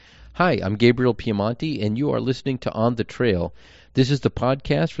Hi, I'm Gabriel Piemonte, and you are listening to On the Trail. This is the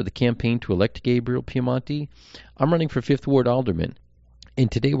podcast for the campaign to elect Gabriel Piemonte. I'm running for 5th Ward Alderman,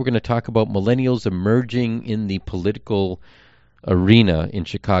 and today we're going to talk about millennials emerging in the political arena in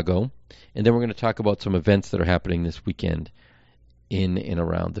Chicago, and then we're going to talk about some events that are happening this weekend in and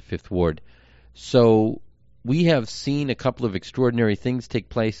around the 5th Ward. So we have seen a couple of extraordinary things take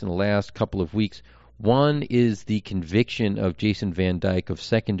place in the last couple of weeks. One is the conviction of Jason Van Dyke of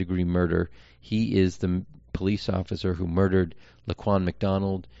second-degree murder. He is the police officer who murdered Laquan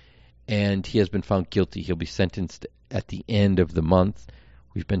McDonald, and he has been found guilty. He'll be sentenced at the end of the month,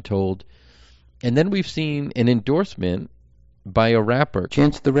 we've been told. And then we've seen an endorsement by a rapper.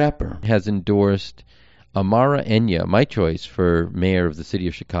 Chance the Rapper has endorsed Amara Enya, my choice for mayor of the city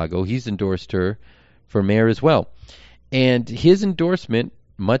of Chicago. He's endorsed her for mayor as well. And his endorsement,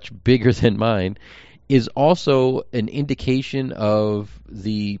 much bigger than mine, is also an indication of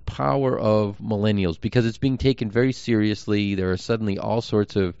the power of millennials because it's being taken very seriously. There are suddenly all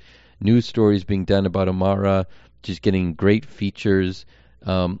sorts of news stories being done about Amara, just getting great features,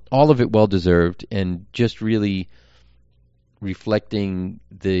 all of it well-deserved, and just really reflecting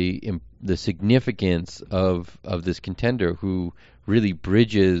the significance of this contender who really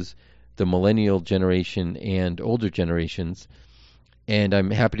bridges the millennial generation and older generations. And I'm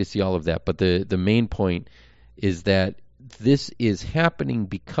happy to see all of that. But the main point is that this is happening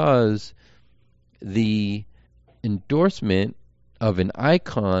because the endorsement of an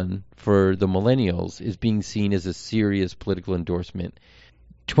icon for the millennials is being seen as a serious political endorsement.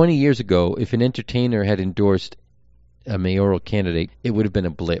 20 years ago, if an entertainer had endorsed a mayoral candidate, it would have been a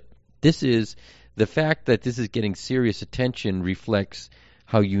blip. The fact that this is getting serious attention reflects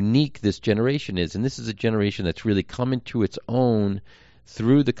how unique this generation is. And this is a generation that's really come into its own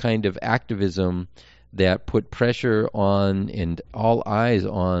through the kind of activism that put pressure on and all eyes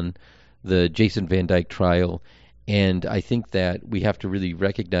on the Jason Van Dyke trial. And I think that we have to really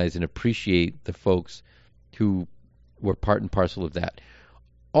recognize and appreciate the folks who were part and parcel of that.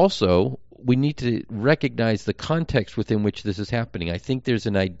 Also, we need to recognize the context within which this is happening. I think there's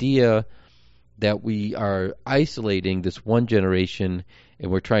an idea that we are isolating this one generation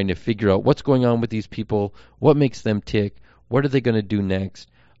and we're trying to figure out what's going on with these people, what makes them tick, what are they going to do next,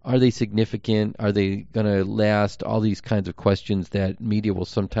 are they significant, are they going to last, all these kinds of questions that media will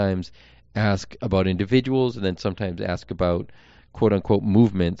sometimes ask about individuals and then sometimes ask about quote-unquote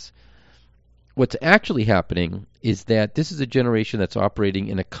movements. What's actually happening is that this is a generation that's operating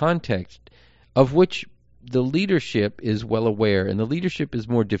in a context of which the leadership is well aware, and the leadership is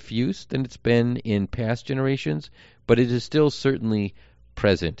more diffuse than it's been in past generations, but it is still certainly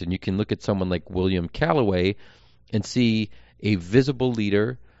present. And you can look at someone like William Calloway and see a visible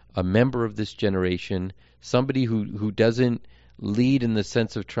leader, a member of this generation, somebody who doesn't lead in the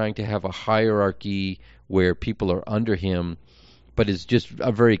sense of trying to have a hierarchy where people are under him, but is just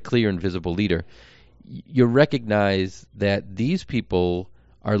a very clear and visible leader. You recognize that these people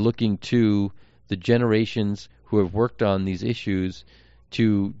are looking to the generations who have worked on these issues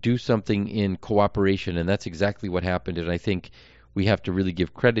to do something in cooperation, and that's exactly what happened. And I think we have to really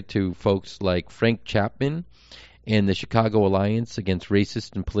give credit to folks like Frank Chapman and the Chicago Alliance Against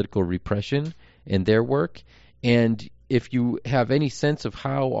Racist and Political Repression and their work. And if you have any sense of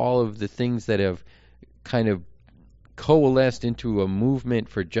how all of the things that have kind of coalesced into a movement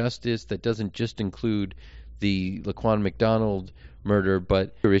for justice that doesn't just include the Laquan McDonald murder,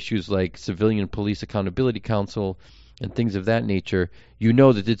 but issues like Civilian Police Accountability Council and things of that nature, you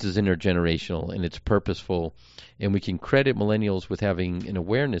know that this is intergenerational and it's purposeful, and we can credit millennials with having an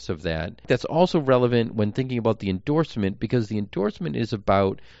awareness of that. That's also relevant when thinking about the endorsement, because the endorsement is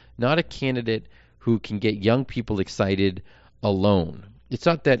about not a candidate who can get young people excited alone. It's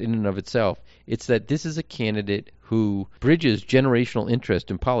not that in and of itself. It's that this is a candidate who bridges generational interest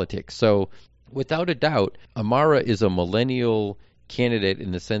in politics. So without a doubt, Amara is a millennial candidate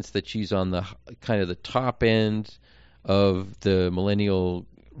in the sense that she's on the kind of the top end of the millennial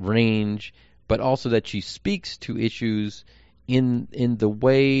range, but also that she speaks to issues in the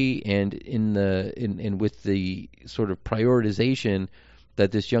way and in with the sort of prioritization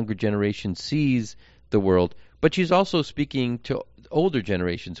that this younger generation sees the world. But she's also speaking to older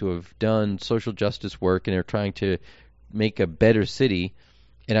generations who have done social justice work and are trying to make a better city.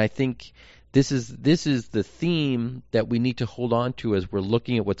 And I think this is the theme that we need to hold on to as we're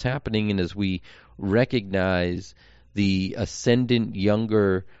looking at what's happening and as we recognize the ascendant,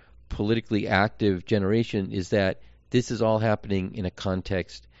 younger, politically active generation, is that this is all happening in a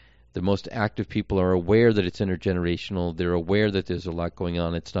context. The most active people are aware that it's intergenerational. They're aware that there's a lot going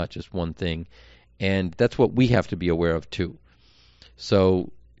on. It's not just one thing. And that's what we have to be aware of too.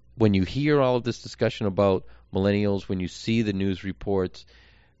 So when you hear all of this discussion about millennials, when you see the news reports,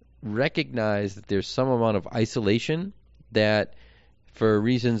 recognize that there's some amount of isolation that, for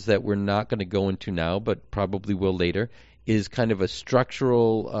reasons that we're not going to go into now, but probably will later, is kind of a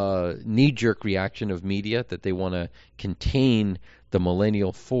structural knee-jerk reaction of media that they want to contain the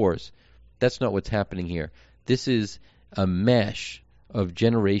millennial force. That's not what's happening here. This is a mesh of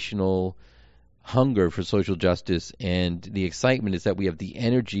generational hunger for social justice, and the excitement is that we have the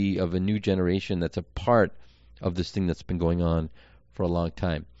energy of a new generation that's a part of this thing that's been going on for a long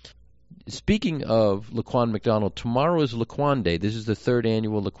time. Speaking of Laquan McDonald, tomorrow is Laquan Day. This is the third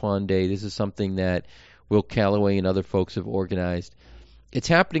annual Laquan Day. This is something that Will Calloway and other folks have organized. It's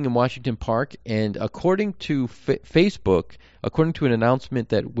happening in Washington Park, and according to Facebook, according to an announcement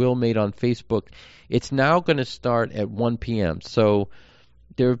that Will made on Facebook, it's now going to start at 1 p.m. So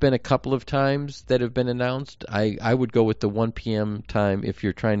there have been a couple of times that have been announced. I would go with the 1 p.m. time if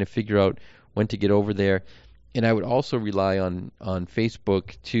you're trying to figure out when to get over there. And I would also rely on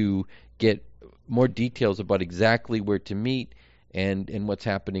Facebook to get more details about exactly where to meet and what's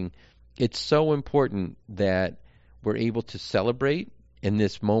happening. It's so important that we're able to celebrate in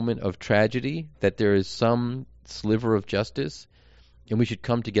this moment of tragedy that there is some sliver of justice, and we should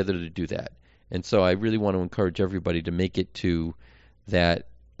come together to do that. And so I really want to encourage everybody to make it to that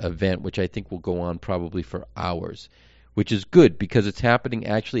event, which I think will go on probably for hours, which is good because it's happening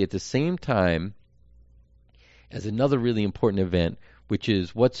actually at the same time as another really important event, which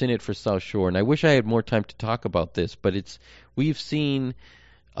is What's in It for South Shore. And I wish I had more time to talk about this, but we've seen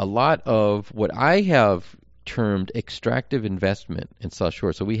a lot of what I have termed extractive investment in South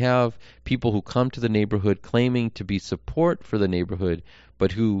Shore. So we have people who come to the neighborhood claiming to be support for the neighborhood,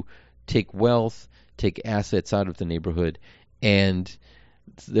 but who take wealth, take assets out of the neighborhood. And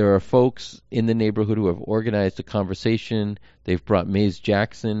there are folks in the neighborhood who have organized a conversation. They've brought Maze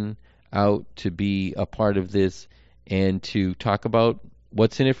Jackson out to be a part of this and to talk about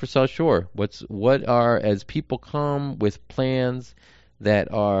what's in it for South Shore. As people come with plans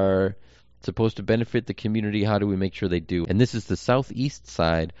that are supposed to benefit the community, how do we make sure they do? And this is the Southeast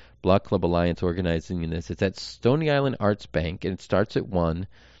Side Block Club Alliance organizing this. It's at Stony Island Arts Bank, and it starts at 1.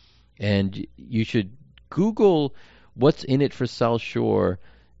 And you should Google what's in it for South Shore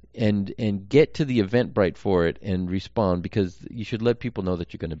and get to the Eventbrite for it and respond, because you should let people know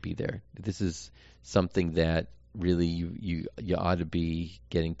that you're going to be there. This is something that really you ought to be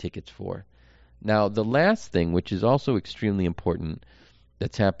getting tickets for. Now, the last thing, which is also extremely important,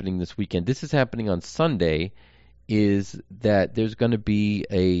 that's happening this weekend, this is happening on Sunday, is that there's going to be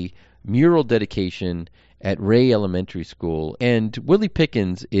a mural dedication at Ray Elementary School. And Willie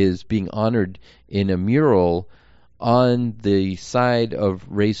Pickins is being honored in a mural on the side of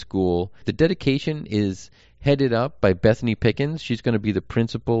Ray School. The dedication is headed up by Bethany Pickins. She's going to be the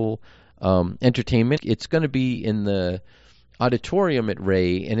principal entertainment. It's going to be in the auditorium at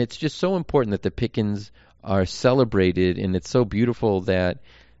Ray, and it's just so important that the Pickins are celebrated, and it's so beautiful that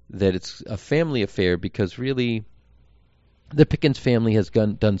it's a family affair, because really the Pickins family has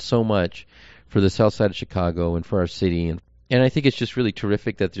done so much for the south side of Chicago and for our city, and I think it's just really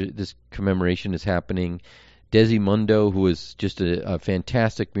terrific that this commemoration is happening. Desi Mundo, who is just a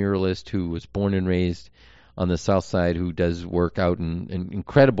fantastic muralist who was born and raised on the south side, who does work out an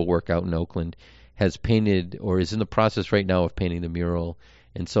incredible work out in Oakland, has painted or is in the process right now of painting the mural.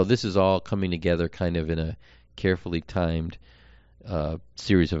 And so this is all coming together kind of in a carefully timed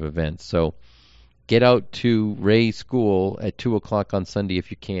series of events. So get out to Ray School at 2 o'clock on Sunday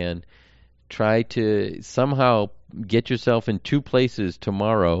if you can. Try to somehow get yourself in two places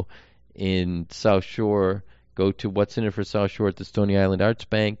tomorrow in South Shore. Go to What's in It for South Shore at the Stony Island Arts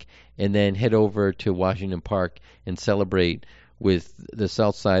Bank, and then head over to Washington Park and celebrate with the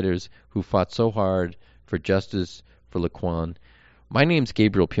Southsiders who fought so hard for justice for Laquan. My name's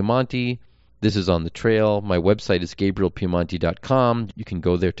Gabriel Piemonte. This is On the Trail. My website is GabrielPiemonte.com. You can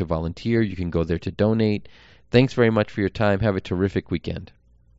go there to volunteer. You can go there to donate. Thanks very much for your time. Have a terrific weekend.